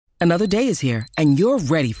Another day is here, and you're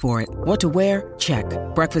ready for it. What to wear? Check.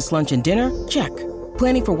 Breakfast, lunch, and dinner? Check.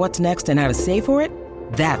 Planning for what's next and how to save for it?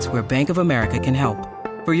 That's where Bank of America can help.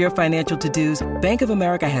 For your financial to-dos, Bank of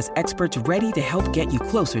America has experts ready to help get you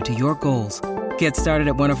closer to your goals. Get started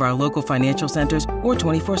at one of our local financial centers or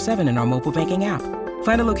 24/7 in our mobile banking app.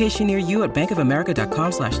 Find a location near you at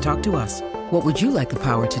bankofamerica.com/talktous. What would you like the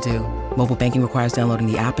power to do? Mobile banking requires downloading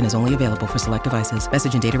the app and is only available for select devices.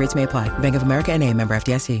 Message and data rates may apply. Bank of America N.A., member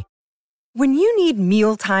FDIC. When you need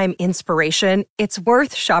mealtime inspiration, it's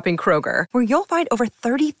worth shopping Kroger, where you'll find over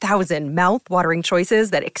 30,000 mouth-watering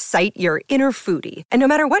choices that excite your inner foodie. And no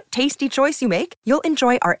matter what tasty choice you make, you'll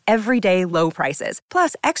enjoy our everyday low prices,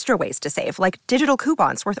 plus extra ways to save, like digital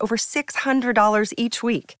coupons worth over $600 each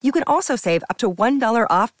week. You can also save up to $1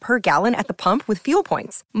 off per gallon at the pump with fuel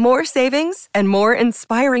points. More savings and more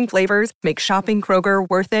inspiring flavors make shopping Kroger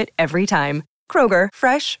worth it every time. Kroger,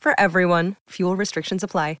 fresh for everyone. Fuel restrictions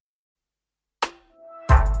apply.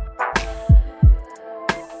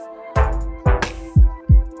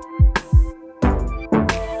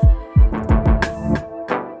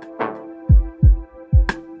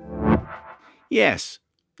 Yes,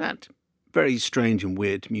 that very strange and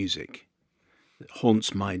weird music that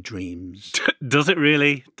haunts my dreams. Does it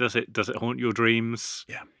really? Does it haunt your dreams?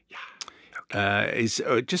 Yeah. Okay. Is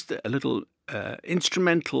just a little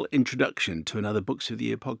instrumental introduction to another Books of the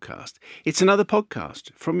Year podcast. It's another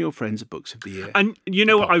podcast from your friends at Books of the Year. And you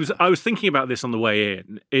know what, I was thinking about this on the way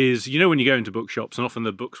in, is, you know, when you go into bookshops and often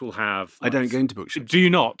the books will have... I don't go into bookshops. Do you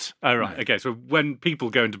not? Oh, right. No. Okay, so when people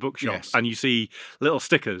go into bookshops and you see little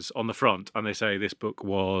stickers on the front and they say this book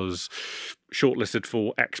was shortlisted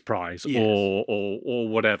for X prize or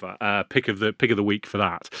whatever, pick of the week for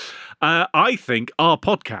that. I think our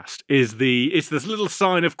podcast is this little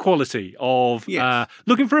sign of quality of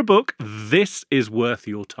looking for a book. This is worth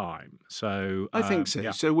your time. So I think so.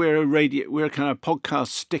 Yeah. So we're a kind of podcast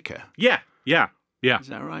sticker. Yeah. Is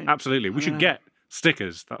that right? Absolutely. We should get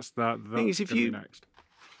stickers. That's thing is, if you next.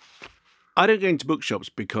 I don't go into bookshops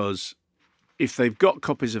because if they've got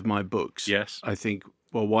copies of my books, I think,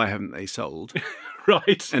 well, why haven't they sold?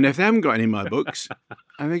 Right. And if they haven't got any of my books,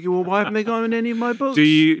 I'm thinking, well, why haven't they got any of my books? Do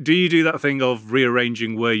you do that thing of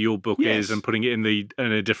rearranging where your book is and putting it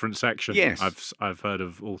in a different section? Yes. I've heard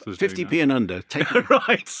of authors 50p and under. Take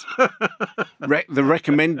right. The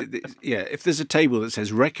recommended. Yeah, if there's a table that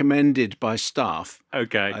says recommended by staff,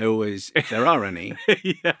 okay, I always, if there are any,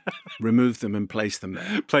 remove them and place them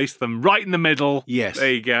there. Place them right in the middle. Yes.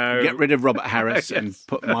 There you go. Get rid of Robert Harris and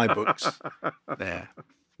put my books there.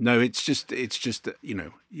 No, it's just that, you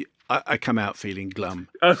know, I come out feeling glum.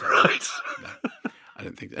 Oh, so, right. No, I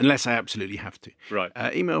don't think, unless I absolutely have to. Right.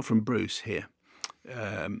 Email from Bruce here.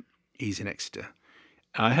 He's in Exeter.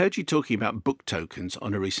 I heard you talking about book tokens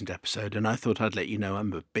on a recent episode, and I thought I'd let you know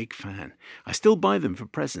I'm a big fan. I still buy them for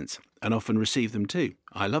presents and often receive them too.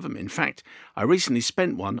 I love them. In fact, I recently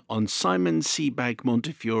spent one on Simon Sebag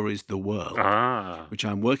Montefiore's The World, which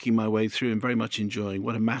I'm working my way through and very much enjoying.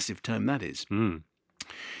 What a massive term that is.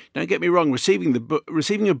 Don't get me wrong, receiving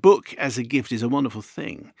a book as a gift is a wonderful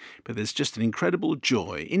thing, but there's just an incredible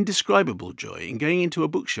joy, indescribable joy, in going into a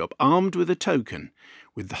bookshop armed with a token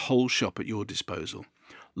with the whole shop at your disposal.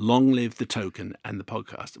 Long live the token and the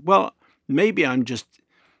podcast. Well, maybe I'm just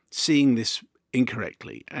seeing this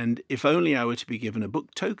incorrectly, and if only I were to be given a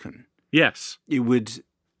book token, yes, it would.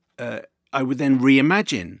 I would then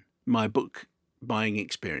reimagine my book buying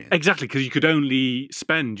experience. Exactly, because you could only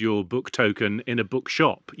spend your book token in a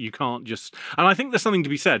bookshop. You can't just... And I think there's something to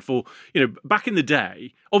be said for, you know, back in the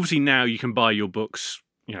day, obviously now you can buy your books,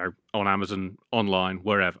 you know, on Amazon, online,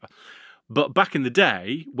 wherever. But back in the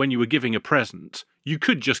day, when you were giving a present, you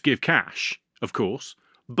could just give cash, of course,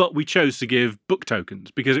 but we chose to give book tokens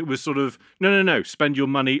because it was sort of, no, spend your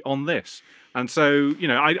money on this. And so, you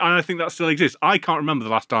know, I think that still exists. I can't remember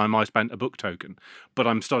the last time I spent a book token, but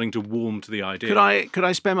I'm starting to warm to the idea. Could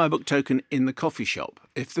I spend my book token in the coffee shop?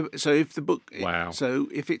 If the book, wow. So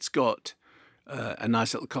if it's got a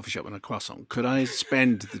nice little coffee shop and a croissant, could I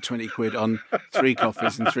spend the 20 quid on 3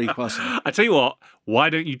 coffees and 3 croissants? I tell you what,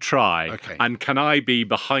 why don't you try? Okay. And can I be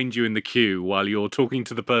behind you in the queue while you're talking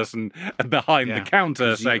to the person behind the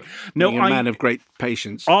counter saying, "No, I'm a man of great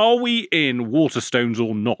patience. Are we in Waterstones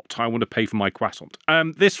or not? I want to pay for my croissant."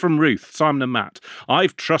 This from Ruth, Simon and Matt.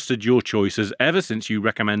 I've trusted your choices ever since you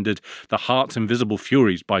recommended The Heart's Invisible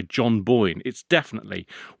Furies by John Boyne. It's definitely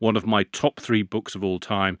one of my top 3 books of all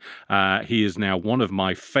time. He is now one of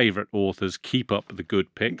my favourite authors. Keep up the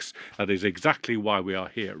good picks. That is exactly why we are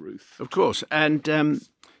here, Ruth. Of course. And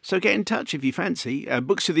so get in touch if you fancy.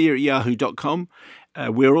 booksoftheyear@yahoo.com.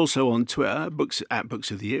 We're also on Twitter, Books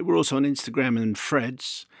of the Year. We're also on Instagram and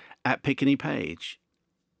Threads. at Pickney Page.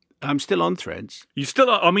 I'm still on Threads. You still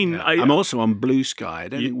are? I mean, Yeah. I'm also on Blue Sky. I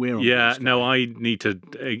don't think we're on Blue Sky. No, I need to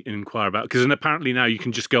inquire about, because apparently now you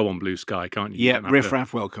can just go on Blue Sky, can't you? Yeah, Riff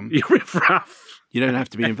Raff, welcome. Riff Raff. You don't have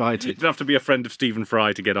to be invited. You don't have to be a friend of Stephen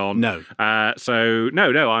Fry to get on. No. So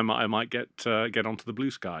no, I might get onto the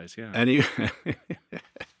Blue Skies. Yeah. Anyway,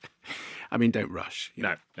 I mean, don't rush.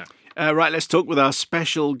 No. Right, let's talk with our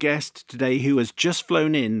special guest today, who has just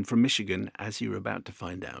flown in from Michigan, as you're about to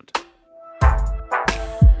find out.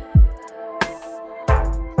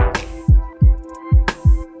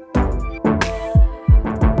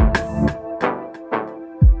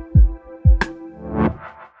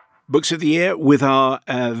 Books of the Year with our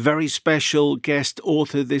very special guest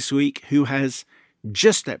author this week, who has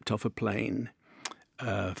just stepped off a plane,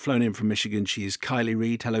 flown in from Michigan. She is Kiley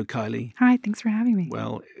Reid. Hello, Kiley. Hi, thanks for having me.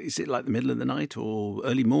 Well, is it like the middle of the night or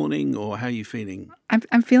early morning, or how are you feeling?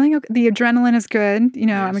 I'm feeling okay. The adrenaline is good. You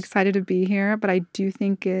know, Yes. I'm excited to be here, but I do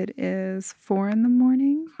think it is 4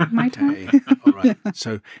 a.m. my time. All right.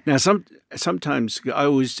 So now sometimes I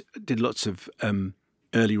always did lots of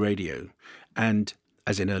early radio, and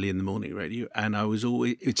as in early in the morning radio, and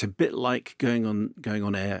it's a bit like going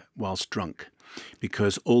on air whilst drunk,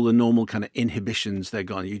 because all the normal kind of inhibitions, they're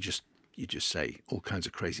gone. You just say all kinds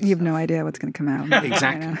of crazy You have stuff. no idea what's going to come out.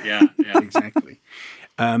 Exactly. Yeah. Exactly.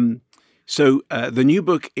 So the new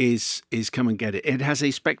book is Come and Get It. It has a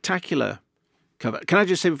spectacular cover. Can I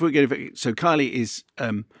just say before we get it, so Kiley is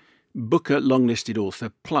Booker long-listed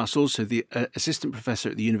author, plus also the assistant professor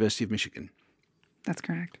at the University of Michigan. That's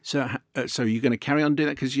correct. So you're going to carry on doing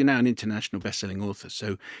that, because you're now an international best-selling author.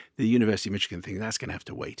 So the University of Michigan thing, that's going to have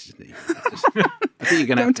to wait, isn't it? I think you're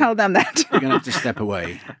going to Don't tell them that. You're going to have to step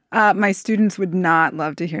away. My students would not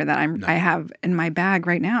love to hear that. I have in my bag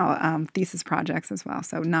right now thesis projects as well.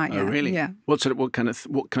 So not yet. Oh, really? Yeah. What kind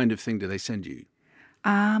of thing do they send you?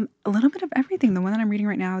 A little bit of everything. The one that I'm reading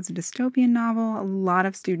right now is a dystopian novel. A lot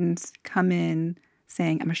of students come in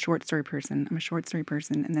saying, I'm a short story person.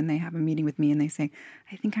 And then they have a meeting with me and they say,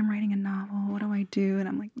 I think I'm writing a novel. What do I do? And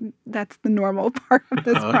I'm like, that's the normal part of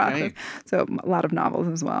this process. So a lot of novels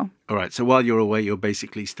as well. All right. So while you're away, you're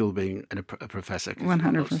basically still being a professor.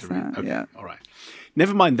 100%. Okay. Yeah. All right.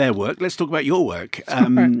 Never mind their work. Let's talk about your work.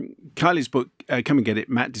 Kiley's book, Come and Get It.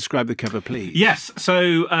 Matt, describe the cover, please. Yes.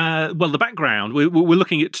 So, the background, we're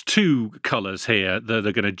looking at two colours here that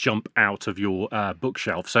are going to jump out of your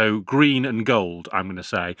bookshelf. So green and gold, I'm going to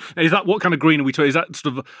say. Now, is that, what kind of green are we talking? Is that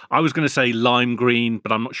sort of, I was going to say lime green,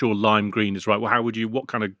 but I'm not sure lime green is right. Well, what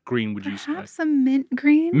kind of green would you say? Perhaps some mint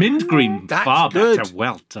green. Mint green. That's far good. better.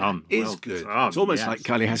 Well done. It's Well good. done, It's almost yes. like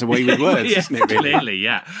Kiley has a way with words, Yes, isn't it? Really? Clearly,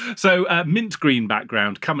 yeah. So mint green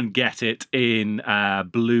background, Come and Get It in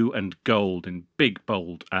blue and gold in big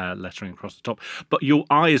bold lettering across the top. But your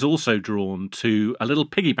eye is also drawn to a little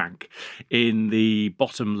piggy bank in the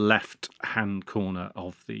bottom left hand corner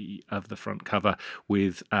of the front cover,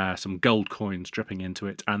 with some gold coins dripping into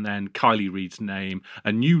it, and then Kiley Reid's name,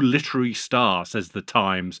 a new literary star, says the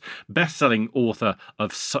Times, best-selling author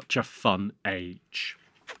of Such a Fun Age.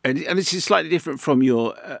 And this is slightly different from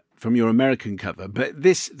your American cover, but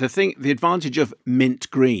the advantage of mint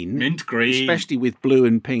green, especially with blue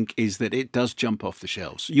and pink, is that it does jump off the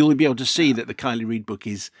shelves. You'll be able to see that the Kiley Reid book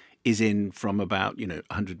is in from about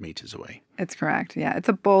 100 meters away. It's correct. Yeah, it's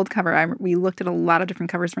a bold cover. We looked at a lot of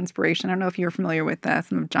different covers for inspiration. I don't know if you're familiar with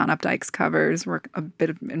some of John Updike's covers were a bit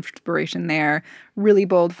of inspiration there. Really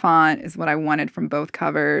bold font is what I wanted from both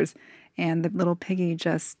covers. And the little piggy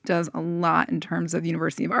just does a lot in terms of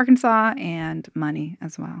University of Arkansas and money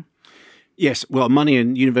as well. Yes, well, money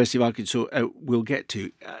and University of Arkansas we'll get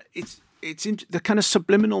to. It's the kind of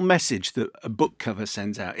subliminal message that a book cover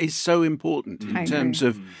sends out is so important in terms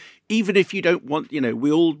of, even if you don't want,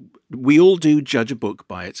 we all do judge a book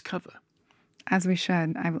by its cover. As we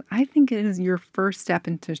should. I think it is your first step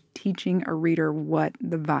into teaching a reader what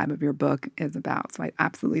the vibe of your book is about. So I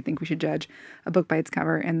absolutely think we should judge a book by its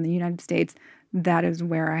cover. In the United States, that is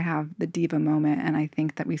where I have the diva moment. And I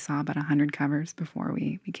think that we saw about 100 covers before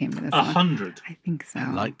we came to this 100? I think so.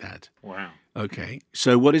 I like that. Wow. Okay.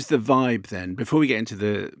 So what is the vibe then? Before we get into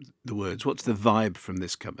the words, what's the vibe from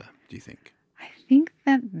this cover, do you think? I think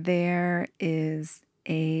that there is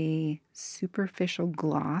a superficial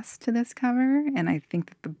gloss to this cover, and I think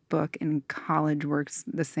that the book in college works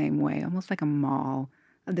the same way, almost like a mall,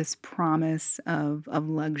 this promise of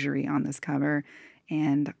luxury on this cover.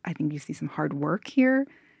 And I think you see some hard work here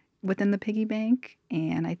within the piggy bank,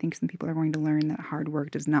 and I think some people are going to learn that hard work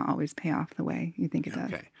does not always pay off the way you think it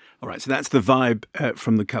does. Okay. All right. So that's the vibe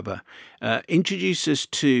from the cover. Introduce us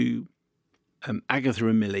to Agatha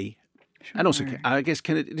and Millie. And also, Sure. I guess,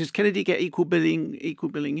 does Kennedy get equal billing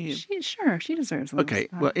here? She deserves a little Okay,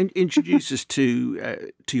 spot. well, introduce us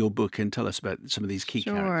to your book and tell us about some of these key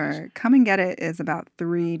characters. Sure. Come and Get It is about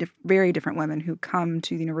three very different women who come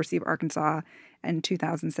to the University of Arkansas in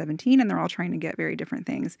 2017, and they're all trying to get very different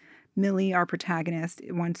things. Millie, our protagonist,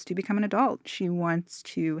 wants to become an adult. She wants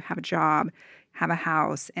to have a job, have a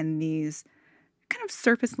house, and these kind of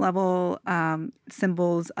surface level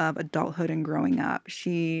symbols of adulthood and growing up.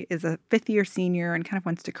 She is a fifth-year senior and kind of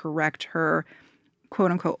wants to correct her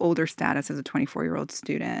quote-unquote older status as a 24-year-old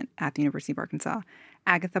student at the University of Arkansas.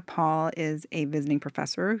 Agatha Paul is a visiting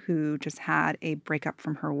professor who just had a breakup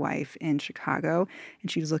from her wife in Chicago, and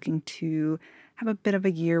she's looking to have a bit of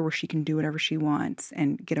a year where she can do whatever she wants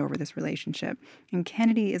and get over this relationship. And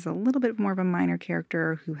Kennedy is a little bit more of a minor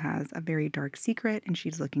character who has a very dark secret, and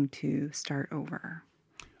she's looking to start over.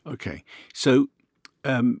 Okay, so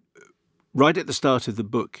right at the start of the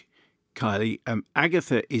book, Kiley,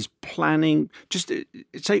 Agatha is planning. Just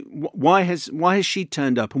say why has she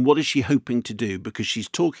turned up, and what is she hoping to do? Because she's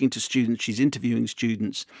talking to students, she's interviewing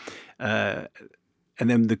students, and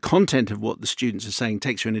then the content of what the students are saying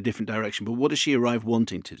takes her in a different direction. But what does she arrive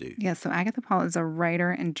wanting to do? Yeah, so Agatha Paul is a writer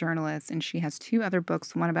and journalist, and she has two other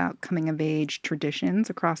books, one about coming-of-age traditions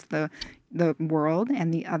across the world,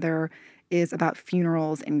 and the other is about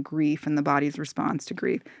funerals and grief and the body's response to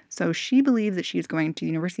grief. So she believes that she's going to the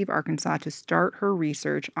University of Arkansas to start her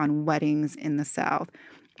research on weddings in the South.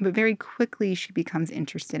 But very quickly, she becomes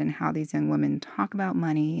interested in how these young women talk about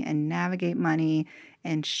money and navigate money,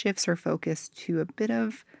 and shifts her focus to a bit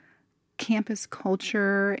of campus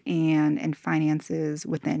culture and finances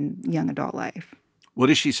within young adult life. What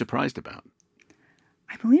is she surprised about?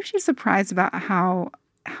 I believe she's surprised about how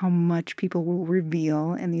much people will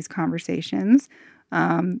reveal in these conversations,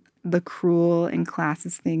 the cruel and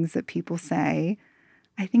classist things that people say.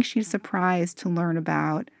 I think she's surprised to learn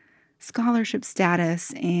about scholarship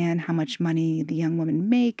status and how much money the young women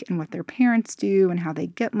make and what their parents do and how they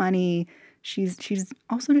get money. She's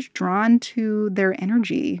also just drawn to their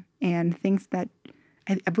energy and thinks that,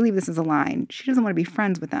 I believe this is a line, she doesn't want to be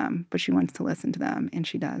friends with them, but she wants to listen to them, and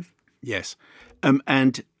she does. Yes. And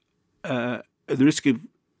at the risk of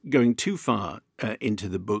going too far into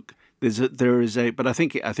the book, but I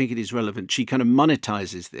think it is relevant. She kind of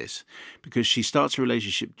monetizes this because she starts a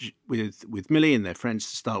relationship with Millie and their friends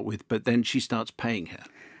to start with, but then she starts paying her.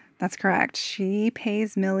 That's correct. She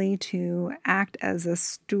pays Millie to act as a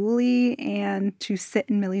stoolie and to sit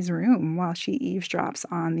in Millie's room while she eavesdrops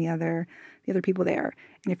on the other people there.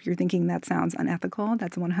 And if you're thinking that sounds unethical,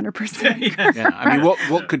 that's 100% correct. Yeah, I mean,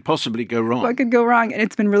 what could possibly go wrong? What could go wrong? And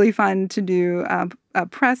it's been really fun to do a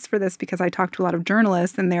press for this because I talked to a lot of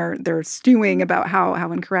journalists, and they're stewing about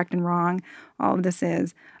how incorrect and wrong all of this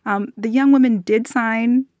is. The young women did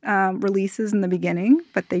sign releases in the beginning,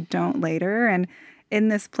 but they don't later. And in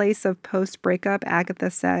this place of post-breakup, Agatha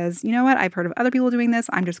says, you know what, I've heard of other people doing this.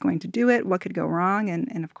 I'm just going to do it. What could go wrong?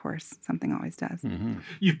 And of course, something always does. Mm-hmm.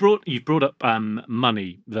 You've brought up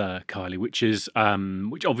money there, Kiley, which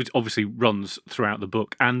obviously runs throughout the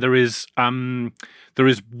book. And there is one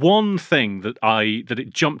thing that it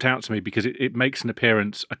jumped out to me because it makes an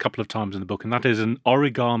appearance a couple of times in the book, and that is an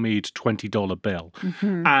origamied $20 bill.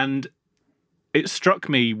 Mm-hmm. And it struck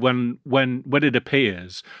me when it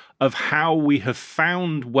appears of how we have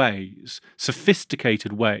found ways,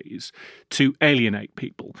 sophisticated ways, to alienate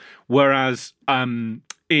people. Whereas in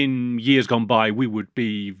years gone by, we would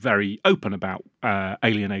be very open about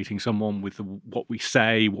alienating someone with what we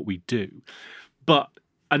say, what we do. But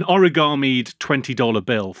an origamied $20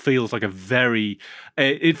 bill feels like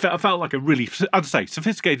it felt like a really, I'd say,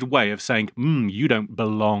 sophisticated way of saying, you don't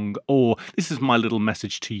belong, or this is my little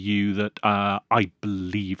message to you that I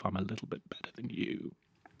believe I'm a little bit better than you.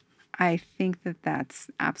 I think that that's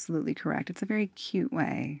absolutely correct. It's a very cute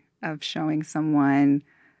way of showing someone,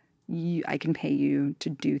 I can pay you to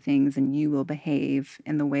do things and you will behave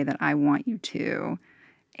in the way that I want you to.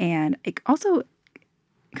 And it also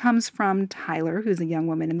comes from Tyler, who's a young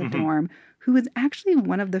woman in the dorm, who is actually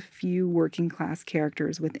one of the few working class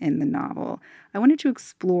characters within the novel. I wanted to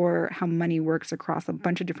explore how money works across a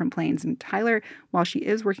bunch of different planes. And Tyler, while she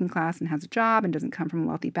is working class and has a job and doesn't come from a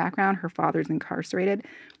wealthy background, her father's incarcerated.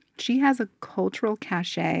 She has a cultural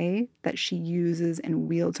cachet that she uses and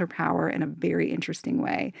wields her power in a very interesting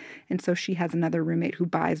way. And so she has another roommate who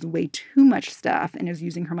buys way too much stuff and is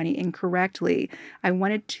using her money incorrectly. I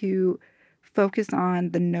wanted to focus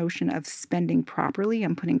on the notion of spending properly.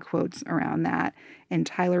 I'm putting quotes around that. And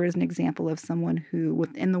Tyler is an example of someone who,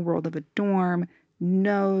 within the world of a dorm,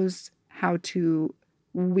 knows how to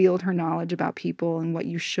wield her knowledge about people and what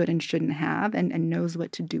you should and shouldn't have, and knows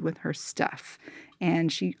what to do with her stuff.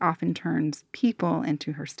 And she often turns people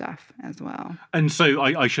into her stuff as well. And so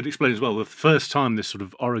I should explain as well, the first time this sort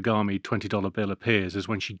of origami $20 bill appears is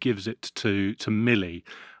when she gives it to Millie.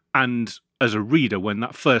 And as a reader, when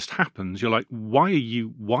that first happens, you're like, why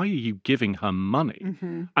are you giving her money?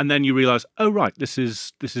 Mm-hmm. And then you realise, oh right, this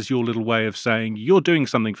is your little way of saying you're doing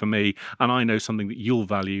something for me, and I know something that you'll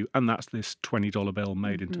value, and that's this $20 bill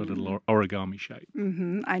made into a little origami shape.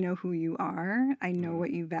 Mm-hmm. I know who you are. I know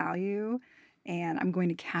what you value. And I'm going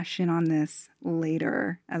to cash in on this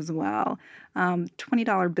later as well.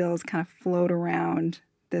 $20 bills kind of float around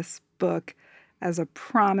this book as a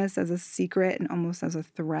promise, as a secret, and almost as a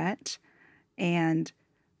threat. And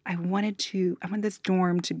I wanted this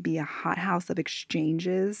dorm to be a hothouse of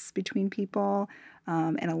exchanges between people,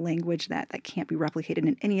 and a language that can't be replicated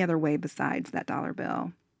in any other way besides that dollar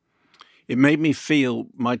bill. It made me feel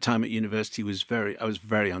my time at university I was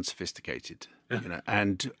very unsophisticated,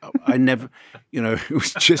 and I never, it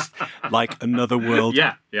was just like another world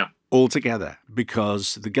altogether,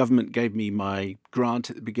 because the government gave me my grant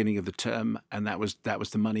at the beginning of the term, and that was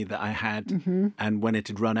the money that I had. Mm-hmm. And when it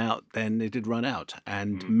had run out, then it had run out.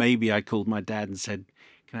 And maybe I called my dad and said,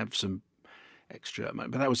 can I have some extra money?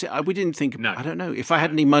 But that was it. We didn't think, I don't know. If I had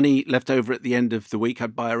any money left over at the end of the week,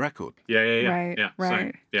 I'd buy a record.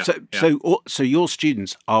 Right. So your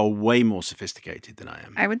students are way more sophisticated than I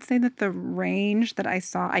am. I would say that the range that I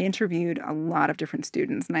saw, I interviewed a lot of different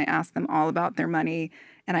students, and I asked them all about their money,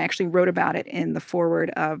 and I actually wrote about it in the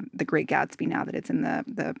foreword of The Great Gatsby now that it's in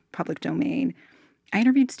the public domain. I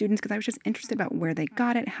interviewed students because I was just interested about where they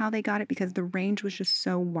got it, how they got it, because the range was just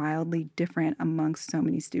so wildly different amongst so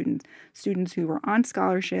many students. Students who were on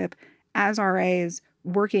scholarship, as RAs,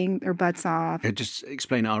 working their butts off. Just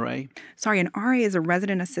explain RA. Sorry, an RA is a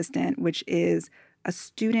resident assistant, which is a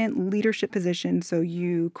student leadership position. So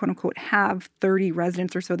you, quote unquote, have 30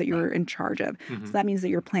 residents or so that you're in charge of. Mm-hmm. So that means that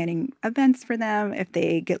you're planning events for them. If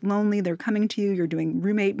they get lonely, they're coming to you. You're doing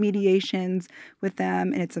roommate mediations with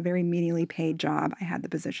them. And it's a very medially paid job. I had the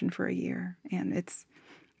position for a year, and it's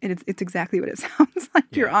exactly what it sounds like.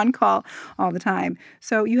 Yeah. You're on call all the time.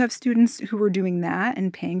 So you have students who are doing that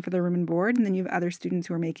and paying for their room and board. And then you have other students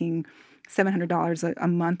who are making $700 a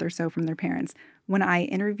month or so from their parents. When I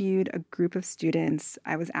interviewed a group of students,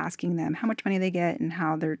 I was asking them how much money they get and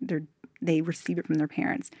how they receive it from their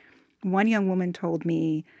parents. One young woman told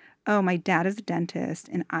me, oh, my dad is a dentist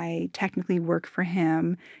and I technically work for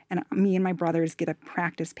him, and me and my brothers get a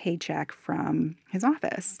practice paycheck from his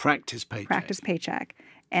office. Practice paycheck.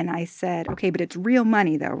 And I said, okay, but it's real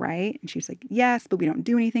money though, right? And she's like, yes, but we don't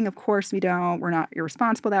do anything. Of course we don't. We're not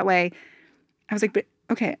irresponsible that way. I was like, but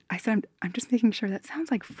okay. I said, I'm just making sure. That sounds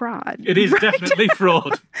like fraud. It is right? Definitely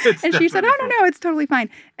fraud. And she said, oh, no, it's totally fine.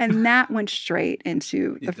 And that went straight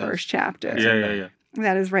into the first chapter. Yeah.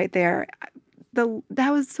 That is right there.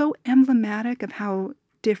 That was so emblematic of how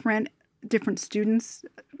different students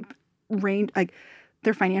range, like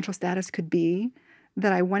their financial status could be,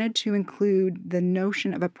 that I wanted to include the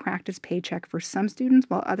notion of a practice paycheck for some students,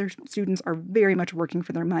 while other students are very much working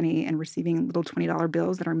for their money and receiving little $20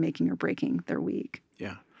 bills that are making or breaking their week.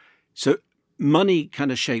 Yeah. So money kind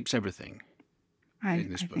of shapes everything in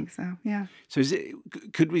this book. I think so, yeah. So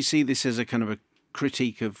could we see this as a kind of a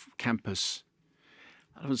critique of campus?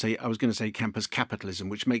 I was going to say campus capitalism,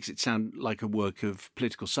 which makes it sound like a work of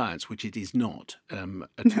political science, which it is not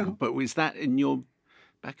at all. But is that in your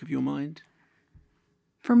back of your mind?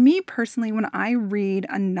 For me personally, when I read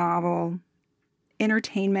a novel,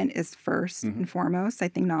 entertainment is first and foremost. I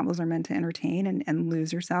think novels are meant to entertain and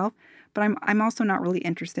lose yourself. But I'm also not really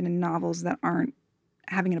interested in novels that aren't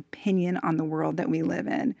having an opinion on the world that we live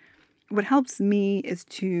in. What helps me is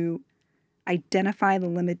to identify the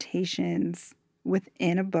limitations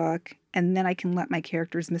within a book, and then I can let my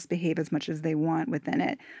characters misbehave as much as they want within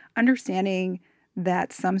it. Understanding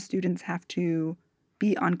that some students have to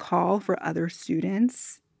be on call for other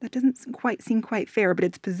students, that doesn't seem quite fair, but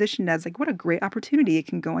it's positioned as like, what a great opportunity. It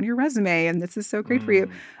can go on your resume, and this is so great for you.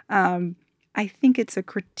 I think it's a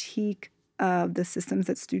critique of the systems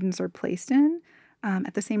that students are placed in.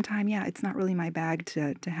 At the same time, it's not really my bag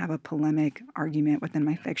to have a polemic argument within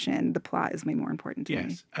my fiction. The plot is way more important to me.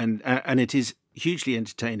 Yes, and it is hugely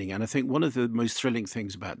entertaining. And I think one of the most thrilling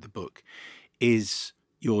things about the book is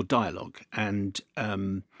your dialogue. And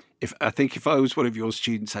if I was one of your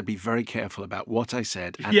students, I'd be very careful about what I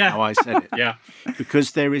said and how I said it.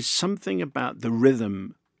 Because there is something about the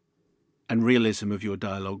rhythm and realism of your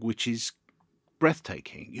dialogue which is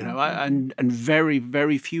breathtaking, and very,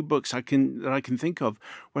 very few books that I can think of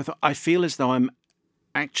where I feel as though I'm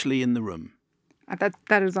actually in the room.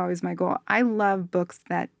 That is always my goal. I love books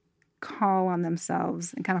that call on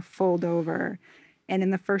themselves and kind of fold over. And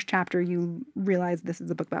in the first chapter, you realize this is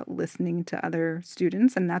a book about listening to other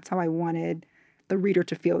students. And that's how I wanted the reader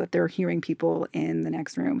to feel, that they're hearing people in the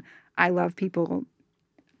next room. I love people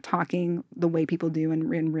talking the way people do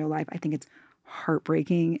in real life. I think it's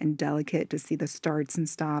heartbreaking and delicate to see the starts and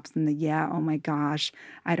stops and the, oh my gosh,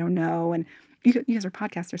 I don't know. And you guys are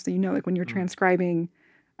podcasters, so you know, like when you're transcribing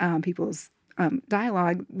people's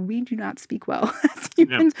dialogue, we do not speak well as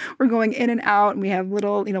humans. Yeah. We're going in and out, and we have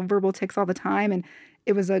little, verbal tics all the time. And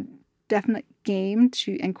it was a definite game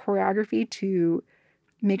and choreography to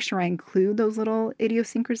make sure I include those little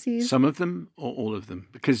idiosyncrasies. Some of them or all of them,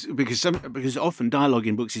 because often dialogue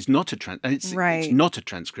in books is not it's not a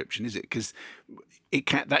transcription, is it? Because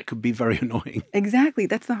that could be very annoying. Exactly.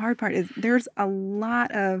 That's the hard part. Is there's a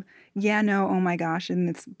lot of oh my gosh in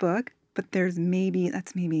this book, but that's maybe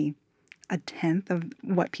a tenth of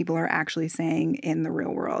what people are actually saying in the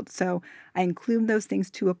real world. So I include those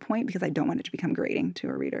things to a point because I don't want it to become grating to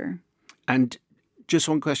a reader. And just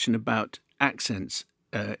one question about accents.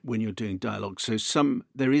 When you're doing dialogue, so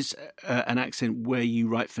there is an accent where you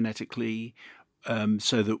write phonetically,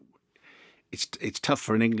 so that it's tough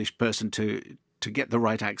for an English person to get the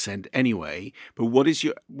right accent anyway. But what is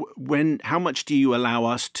how much do you allow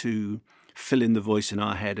us to fill in the voice in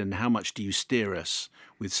our head, and how much do you steer us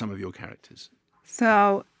with some of your characters?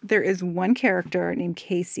 So there is one character named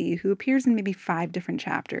Casey who appears in maybe 5 different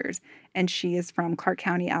chapters, and she is from Clark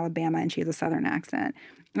County, Alabama, and she has a Southern accent.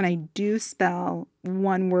 And I do spell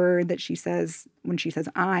one word that she says when she says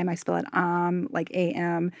I'm, I spell it like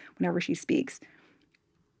A-M, whenever she speaks.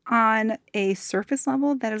 On a surface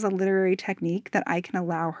level, that is a literary technique that I can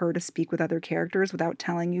allow her to speak with other characters without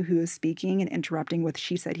telling you who is speaking and interrupting with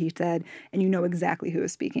she said, he said, and you know exactly who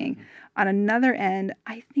is speaking. On another end,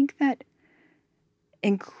 I think that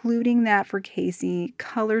including that for Casey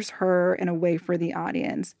colors her in a way for the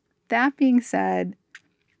audience. That being said,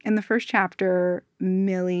 in the first chapter,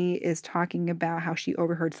 Millie is talking about how she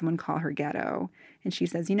overheard someone call her ghetto. And she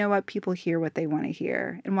says, you know what? People hear what they want to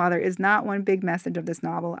hear. And while there is not one big message of this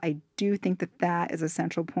novel, I do think that is a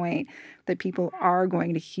central point, that people are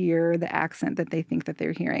going to hear the accent that they think that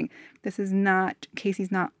they're hearing.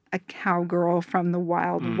 Casey's not a cowgirl from the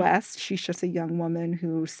Wild West. She's just a young woman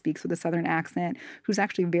who speaks with a Southern accent, who's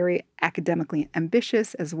actually very academically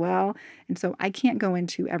ambitious as well. And so I can't go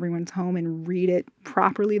into everyone's home and read it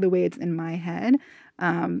properly the way it's in my head.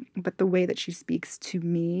 But the way that she speaks to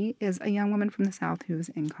me is a young woman from the South who's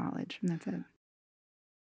in college, and that's it.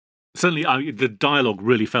 Certainly, the dialogue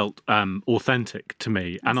really felt authentic to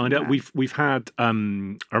me, and I know we've had. I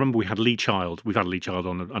remember we had Lee Child. We've had Lee Child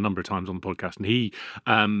on a number of times on the podcast, and he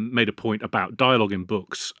made a point about dialogue in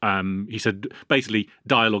books. He said basically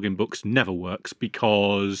dialogue in books never works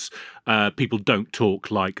because people don't talk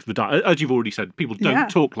like as you've already said, people don't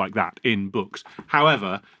talk like that in books.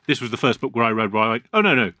 However, this was the first book where I read where I went, oh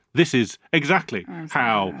no. This is exactly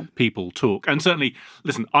how people talk. And certainly,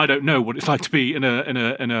 listen, I don't know what it's like to be in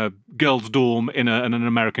a girls' dorm in an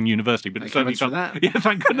American university, but it certainly felt that. Yeah,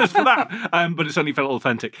 thank goodness for that. But it certainly felt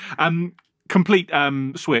authentic. Complete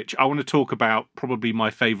switch. I want to talk about probably my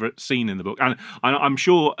favourite scene in the book, and I'm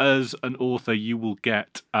sure as an author you will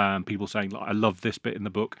get people saying, like, I love this bit in the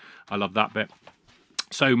book, I love that bit.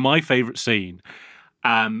 So my favourite scene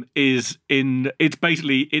it's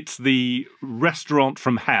the restaurant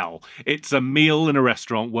from hell. It's a meal in a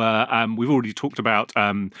restaurant where we've already talked about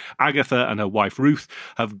Agatha and her wife Ruth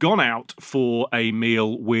have gone out for a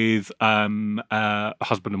meal with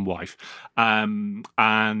husband and wife, and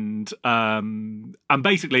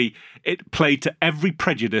basically it played to every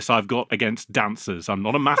prejudice I've got against dancers. I'm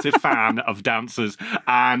not a massive fan of dancers,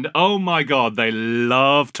 and oh my god, they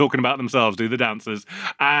love talking about themselves, do the dancers,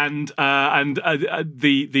 and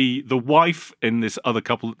the wife in this other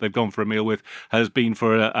couple that they've gone for a meal with has been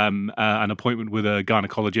for an appointment with a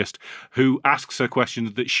gynecologist who asks her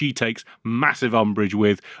questions that she takes massive umbrage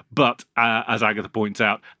with, but as Agatha points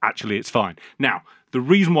out, actually it's fine. Now, the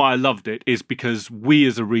reason why I loved it is because we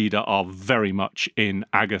as a reader are very much in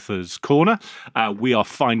Agatha's corner. We are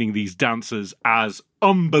finding these dancers as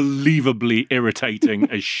unbelievably irritating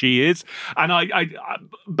as she is. And I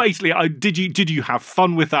basically, did you have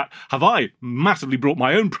fun with that? Have I massively brought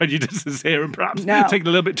my own prejudices here and perhaps taken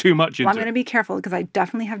a little bit too much into I'm going to be careful because I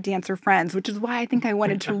definitely have dancer friends, which is why I think I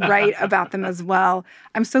wanted to write about them as well.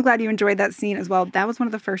 I'm so glad you enjoyed that scene as well. That was one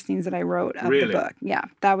of the first scenes that I wrote of the book. Yeah,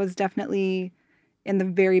 that was definitely in the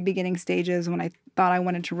very beginning stages when I thought I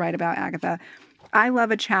wanted to write about Agatha. I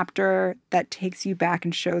love a chapter that takes you back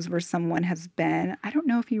and shows where someone has been. I don't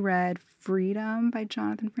know if you read Freedom by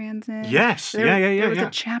Jonathan Franzen. Yes. There was a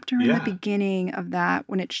chapter in the beginning of that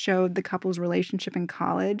when it showed the couple's relationship in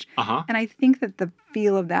college. Uh-huh. And I think that the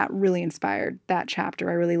feel of that really inspired that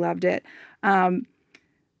chapter. I really loved it.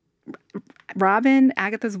 Robin,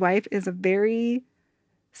 Agatha's wife, is a very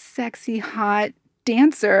sexy, hot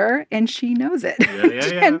dancer, and she knows it.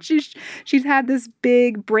 And she's had this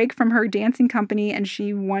big break from her dancing company, and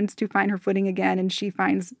she wants to find her footing again, and she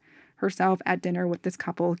finds herself at dinner with this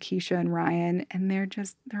couple, Keisha and Ryan, and they're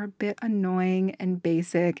a bit annoying and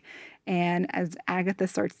basic. And as Agatha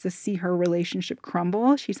starts to see her relationship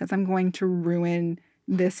crumble, she says, I'm going to ruin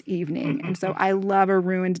this evening. And so I love a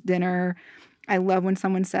ruined dinner. I love when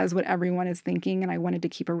someone says what everyone is thinking, and I wanted to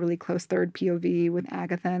keep a really close third POV with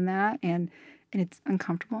Agatha in that. And it's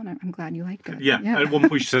uncomfortable, and I'm glad you liked it. Yeah. At one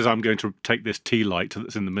point she says, I'm going to take this tea light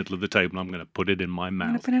that's in the middle of the table and I'm going to put it in my mouth.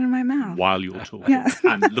 I'm going to put it in my mouth. While you're talking. Yes.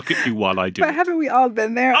 And look at you while I do But haven't we all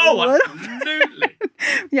been there? Oh, absolutely.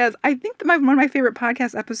 Yes. I think that one of my favorite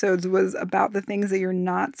podcast episodes was about the things that you're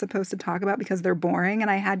not supposed to talk about because they're boring, and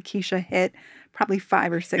I had Keisha hit probably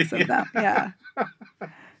 5 or 6 of them. Yeah.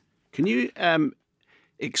 Can you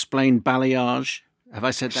explain balayage? Have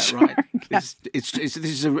I said that right? Yes.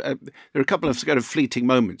 There are a couple of kind of fleeting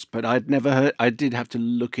moments, but I'd never heard. I did have to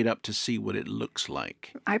look it up to see what it looks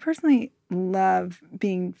like. I personally love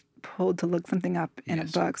being pulled to look something up in a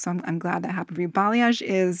book, so I'm glad that happened for you. Balayage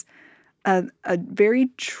is a very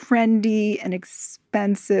trendy and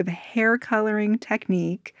expensive hair coloring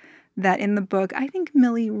technique that in the book, I think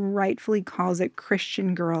Millie rightfully calls it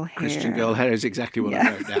Christian girl hair. Christian girl hair is exactly what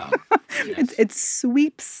I wrote down. Yes. It's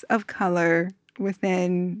sweeps of color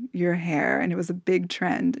within your hair, and it was a big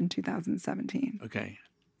trend in 2017. Okay.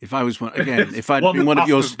 If I was if I'd been one of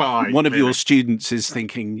your students is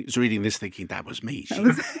reading this thinking that was me,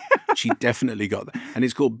 she definitely got that, and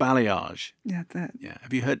it's called balayage. Yeah, that's it. Yeah.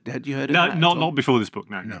 Had you heard of No, that? not before this book.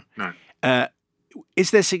 No.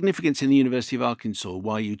 Is there significance in the University of Arkansas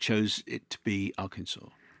why you chose it to be Arkansas?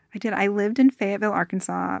 I did. I lived in Fayetteville,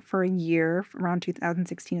 Arkansas for a year around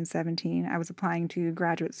 2016 and 17. I was applying to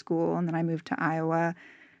graduate school, and then I moved to Iowa.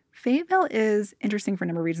 Fayetteville is interesting for a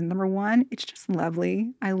number of reasons. Number one, it's just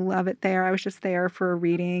lovely. I love it there. I was just there for a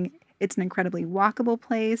reading. It's an incredibly walkable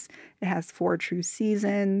place. It has 4 true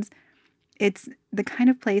seasons. It's the kind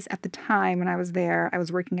of place at the time when I was there, I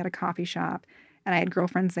was working at a coffee shop, and I had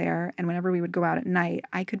girlfriends there. And whenever we would go out at night,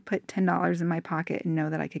 I could put $10 in my pocket and know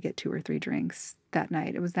that I could get 2 or 3 drinks that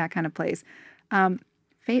night. It was that kind of place.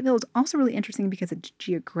 Fayetteville is also really interesting because it's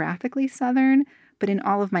geographically Southern, but in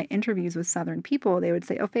all of my interviews with Southern people, they would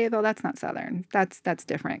say, oh, Fayetteville, that's not Southern. That's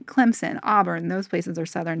different. Clemson, Auburn, those places are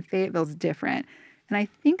Southern. Fayetteville's different. And I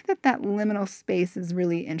think that liminal space is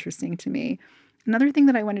really interesting to me. Another thing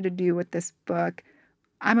that I wanted to do with this book,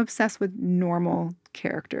 I'm obsessed with normal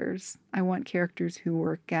characters. I want characters who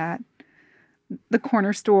work at the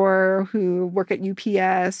corner store, who work at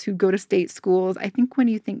UPS, who go to state schools. I think when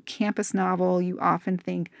you think campus novel, you often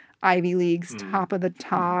think Ivy Leagues, top of the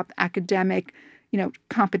top, academic,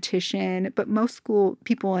 competition. But most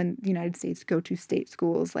people in the United States go to state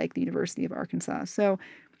schools like the University of Arkansas. So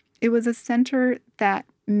it was a center that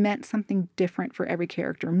meant something different for every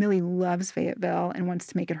character. Millie loves Fayetteville and wants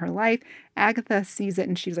to make it her life. Agatha sees it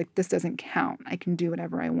and she's like, this doesn't count. I can do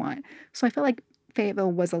whatever I want. So I felt like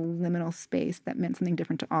Fayetteville was a liminal space that meant something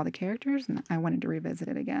different to all the characters, and I wanted to revisit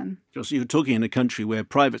it again. So you're talking in a country where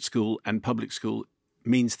private school and public school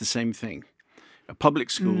means the same thing. A public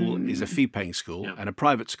school is a fee-paying school, and a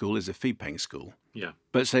private school is a fee-paying school. Yeah.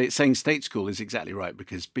 But saying state school is exactly right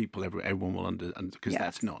because everyone will because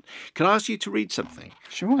that's not. Can I ask you to read something?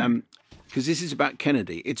 Sure. Because this is about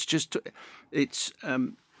Kennedy. It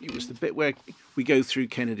was the bit where we go through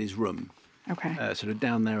Kennedy's room. Okay. Sort of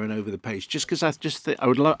down there and over the page. Just because I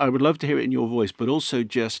would love to hear it in your voice, but also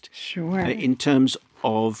just sure in terms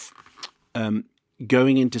of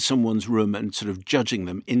going into someone's room and sort of judging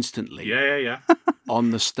them instantly. Yeah.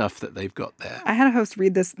 on the stuff that they've got there. I had a host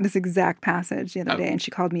read this exact passage the other day, and she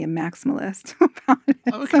called me a maximalist about it.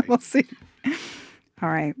 Okay. So we'll see. All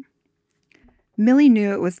right. Millie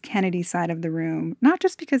knew it was Kennedy's side of the room, not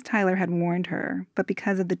just because Tyler had warned her, but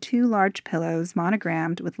because of the 2 large pillows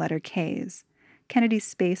monogrammed with letter K's. Kennedy's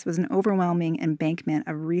space was an overwhelming embankment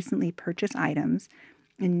of recently purchased items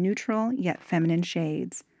in neutral yet feminine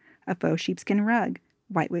shades. A faux sheepskin rug,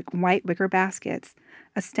 white wicker baskets,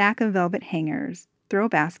 a stack of velvet hangers, throw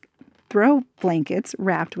blankets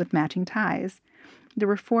wrapped with matching ties. There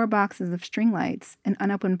were 4 boxes of string lights, an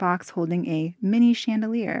unopened box holding a mini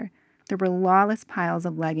chandelier. There were lawless piles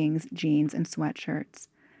of leggings, jeans, and sweatshirts.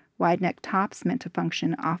 Wide-neck tops meant to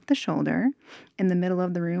function off the shoulder. In the middle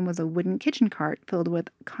of the room was a wooden kitchen cart filled with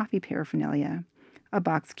coffee paraphernalia, a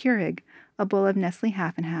box Keurig, a bowl of Nestle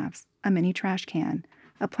half-and-halves, a mini trash can.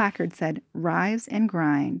 A placard said, "Rise and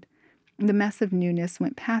grind." The mess of newness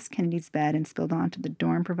went past Kennedy's bed and spilled onto the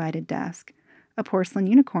dorm-provided desk. A porcelain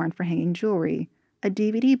unicorn for hanging jewelry, a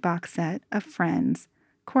DVD box set of Friends,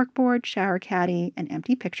 corkboard, shower caddy, an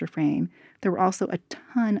empty picture frame. There were also a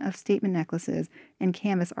ton of statement necklaces and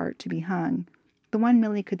canvas art to be hung. The one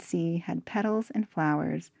Millie could see had petals and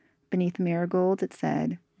flowers. Beneath marigolds it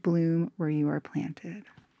said, "Bloom where you are planted."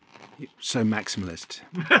 So maximalist.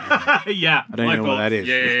 Yeah. I don't know what that is.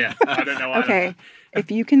 Yeah. I don't know what Okay,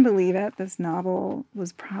 if you can believe it, this novel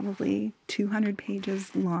was probably 200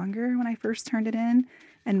 pages longer when I first turned it in,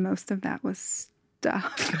 and most of that was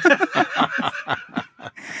stuff.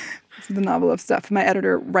 This is the novel of stuff. My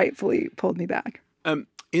editor rightfully pulled me back.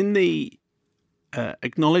 In the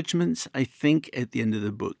acknowledgements, I think at the end of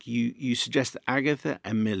the book, you suggest that Agatha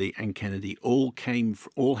and Millie and Kennedy all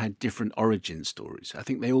had different origin stories. I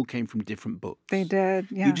think they all came from different books. They did,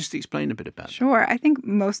 yeah. You just explain a bit about it. Sure. I think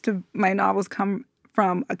most of my novels come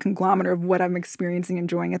from a conglomerate of what I'm experiencing and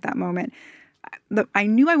enjoying at that moment. I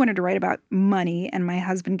knew I wanted to write about money, and my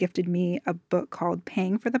husband gifted me a book called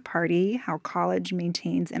Paying for the Party, How College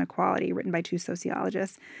Maintains Inequality, written by two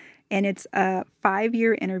sociologists. And it's a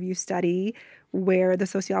 5-year interview study where the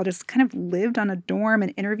sociologists kind of lived on a dorm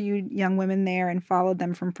and interviewed young women there and followed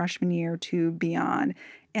them from freshman year to beyond.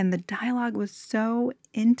 And the dialogue was so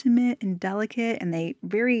intimate and delicate, and they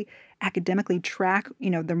very academically track,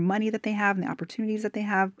 the money that they have and the opportunities that they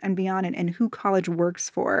have and beyond, and who college works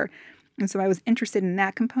for. And so I was interested in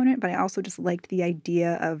that component, but I also just liked the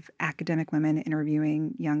idea of academic women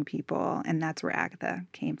interviewing young people, and that's where Agatha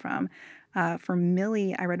came from. For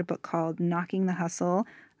Millie, I read a book called Knocking the Hustle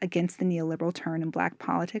Against the Neoliberal Turn in Black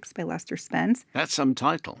Politics by Lester Spence. That's some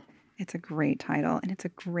title. It's a great title, and it's a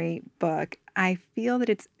great book. I feel that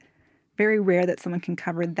it's very rare that someone can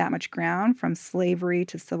cover that much ground, from slavery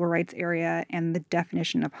to civil rights era and the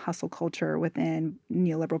definition of hustle culture within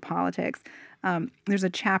neoliberal politics. There's a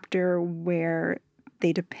chapter where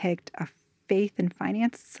they depict a faith and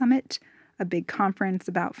finance summit, a big conference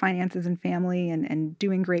about finances and family and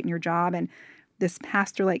doing great in your job. And this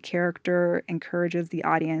pastor-like character encourages the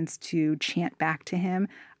audience to chant back to him,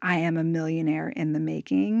 "I am a millionaire in the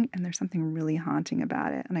making." And there's something really haunting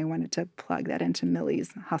about it. And I wanted to plug that into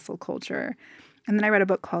Millie's hustle culture. And then I read a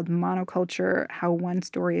book called Monoculture, How One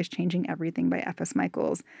Story is Changing Everything by F.S.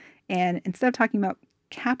 Michaels. And instead of talking about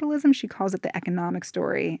capitalism, she calls it the economic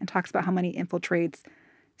story and talks about how money infiltrates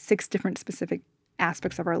 6 different specific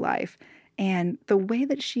aspects of our life. And the way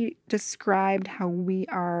that she described how we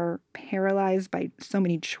are paralyzed by so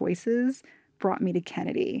many choices brought me to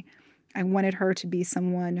Kennedy. I wanted her to be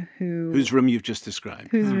someone whose room you've just described.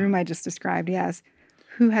 Whose room I just described, yes.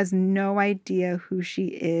 Who has no idea who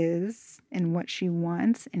she is and what she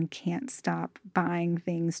wants and can't stop buying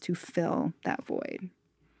things to fill that void.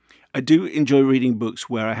 I do enjoy reading books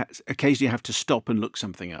where I occasionally have to stop and look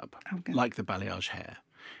something up, like the balayage hair.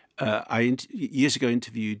 I years ago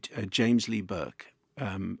interviewed James Lee Burke,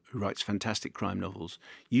 who writes fantastic crime novels,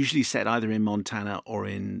 usually set either in Montana or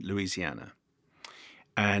in Louisiana.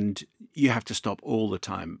 And you have to stop all the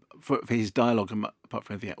time for his dialogue, apart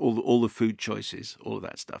from everything, all the food choices, all of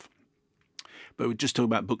that stuff. But we're just talking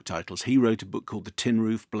about book titles. He wrote a book called The Tin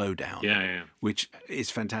Roof Blowdown, which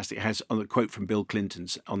is fantastic. It has a quote from Bill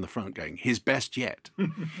Clinton's on the front going, "His best yet."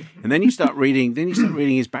 And then you start reading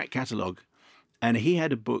his back catalogue. And he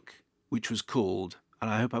had a book which was called, and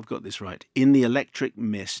I hope I've got this right, In the Electric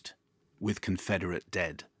Mist with Confederate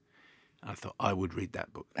Dead. I thought I would read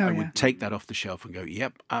that book. I would take that off the shelf and go,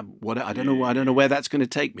 "Yep, I don't know where that's going to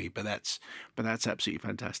take me, but that's absolutely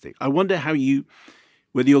fantastic." I wonder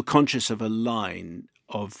whether you're conscious of a line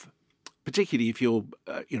of, particularly if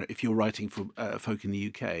you're writing for folk in the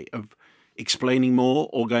UK, of explaining more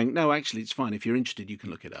or going, "No, actually, it's fine. If you're interested, you can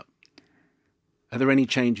look it up." Are there any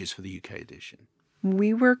changes for the UK edition?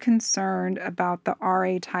 We were concerned about the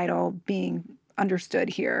RA title being understood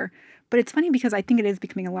here. But it's funny because I think it is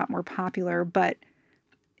becoming a lot more popular. But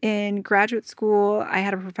in graduate school, I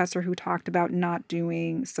had a professor who talked about not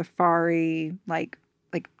doing safari like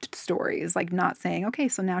stories, like not saying, okay,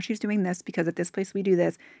 so now she's doing this because at this place we do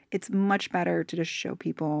this. It's much better to just show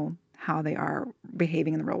people how they are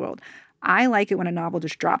behaving in the real world. I like it when a novel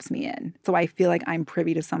just drops me in. So I feel like I'm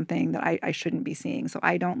privy to something that I shouldn't be seeing. So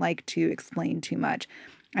I don't like to explain too much.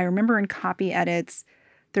 I remember in copy edits,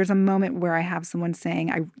 there's a moment where I have someone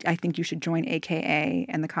saying, I think you should join AKA.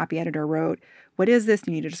 And the copy editor wrote, "What is this?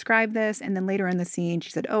 You need to describe this." And then later in the scene,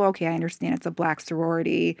 she said, "Oh, okay, I understand. It's a black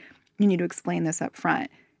sorority. you need to explain this up front.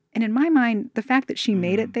 And in my mind, the fact that she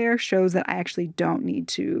made it there shows that I actually don't need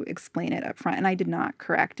to explain it up front, and I did not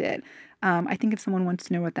correct it. I think if someone wants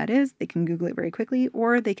to know what that is, they can Google it very quickly,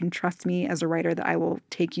 or they can trust me as a writer that I will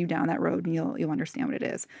take you down that road and you'll understand what it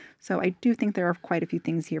is. So I do think there are quite a few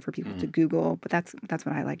things here for people to Google, but that's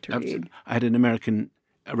what I like to read.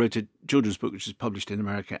 I wrote a children's book which was published in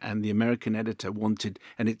America, and the American editor wanted,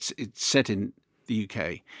 and it's set in the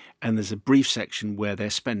UK, and there's a brief section where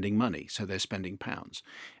they're spending money, so they're spending pounds,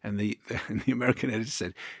 and the American editor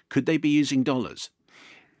said, could they be using dollars?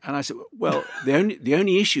 And I said, well, the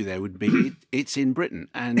only issue there would be it's in Britain,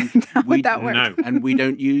 and we and we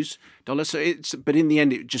don't use dollars. So but in the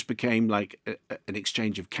end, it just became like an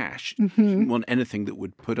exchange of cash. Didn't want anything that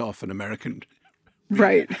would put off an American.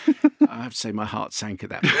 Right. I have to say, my heart sank at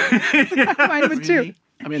that point. Mine would too.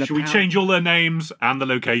 I mean, should we change all their names and the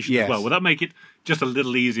location as well? Will that make it just a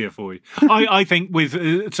little easier for you? I think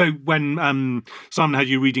so when Simon had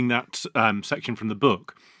you reading that section from the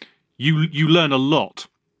book, you learn a lot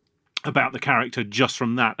about the character just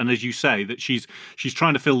from that. And as you say, that she's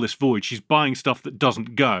trying to fill this void. She's buying stuff that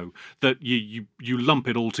doesn't go, that you lump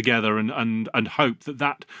it all together and hope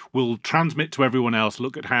that will transmit to everyone else.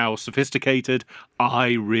 Look at how sophisticated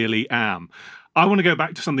I really am. I want to go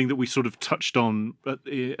back to something that we sort of touched on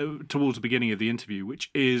towards the beginning of the interview, which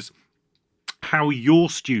is how your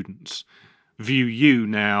students view you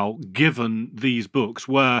now, given these books,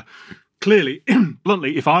 where clearly,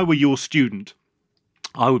 bluntly, if I were your student,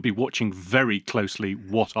 I would be watching very closely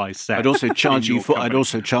what I said. I'd also charge you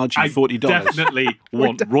 $40. Definitely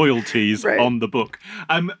want royalties on the book.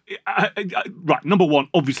 Right, number one,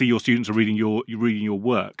 obviously your students are reading your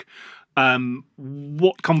work.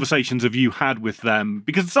 What conversations have you had with them?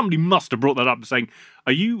 Because somebody must have brought that up and saying,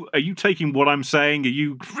 "Are you taking what I'm saying? Are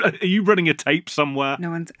you running a tape somewhere?" No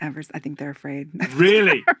one's ever. I think they're afraid.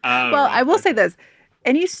 Really? Well, I will say this: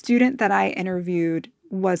 any student that I interviewed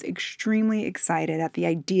was extremely excited at the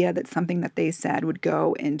idea that something that they said would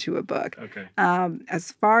go into a book. Okay.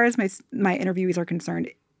 As far as my interviewees are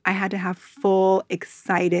concerned, I had to have full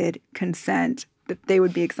excited consent that they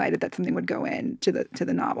would be excited that something would go into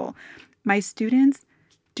the novel. My students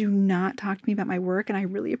do not talk to me about my work, and I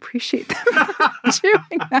really appreciate them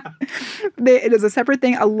doing that. It is a separate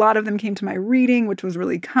thing. A lot of them came to my reading, which was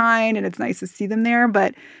really kind, and it's nice to see them there,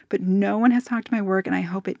 but no one has talked to my work, and I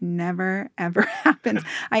hope it never, ever happens.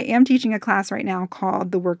 I am teaching a class right now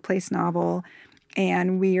called The Workplace Novel,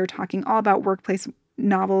 and we are talking all about workplace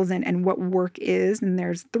novels and what work is. And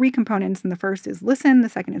there's 3 components. And the first is listen, the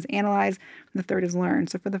second is analyze, and the third is learn.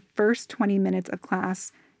 So for the first 20 minutes of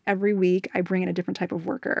class every week, I bring in a different type of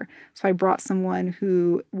worker. So I brought someone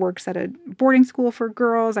who works at a boarding school for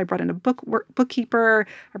girls. I brought in a bookkeeper.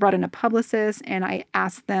 I brought in a publicist, and I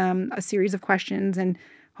asked them a series of questions and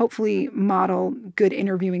hopefully model good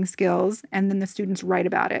interviewing skills. And then the students write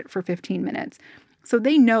about it for 15 minutes. So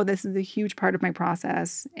they know this is a huge part of my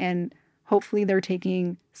process, and hopefully they're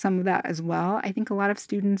taking some of that as well. I think a lot of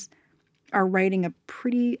students are writing a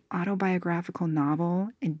pretty autobiographical novel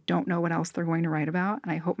and don't know what else they're going to write about.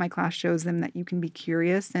 And I hope my class shows them that you can be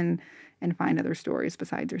curious and find other stories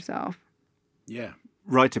besides yourself. Yeah.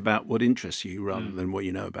 Write about what interests you rather than what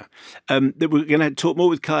you know about. We're going to talk more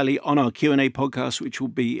with Kiley on our Q&A podcast, which will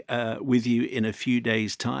be with you in a few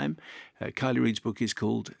days' time. Kiley Reid's book is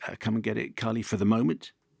called Come and Get It, Kiley, for the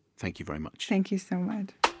moment. Thank you very much. Thank you so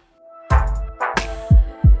much.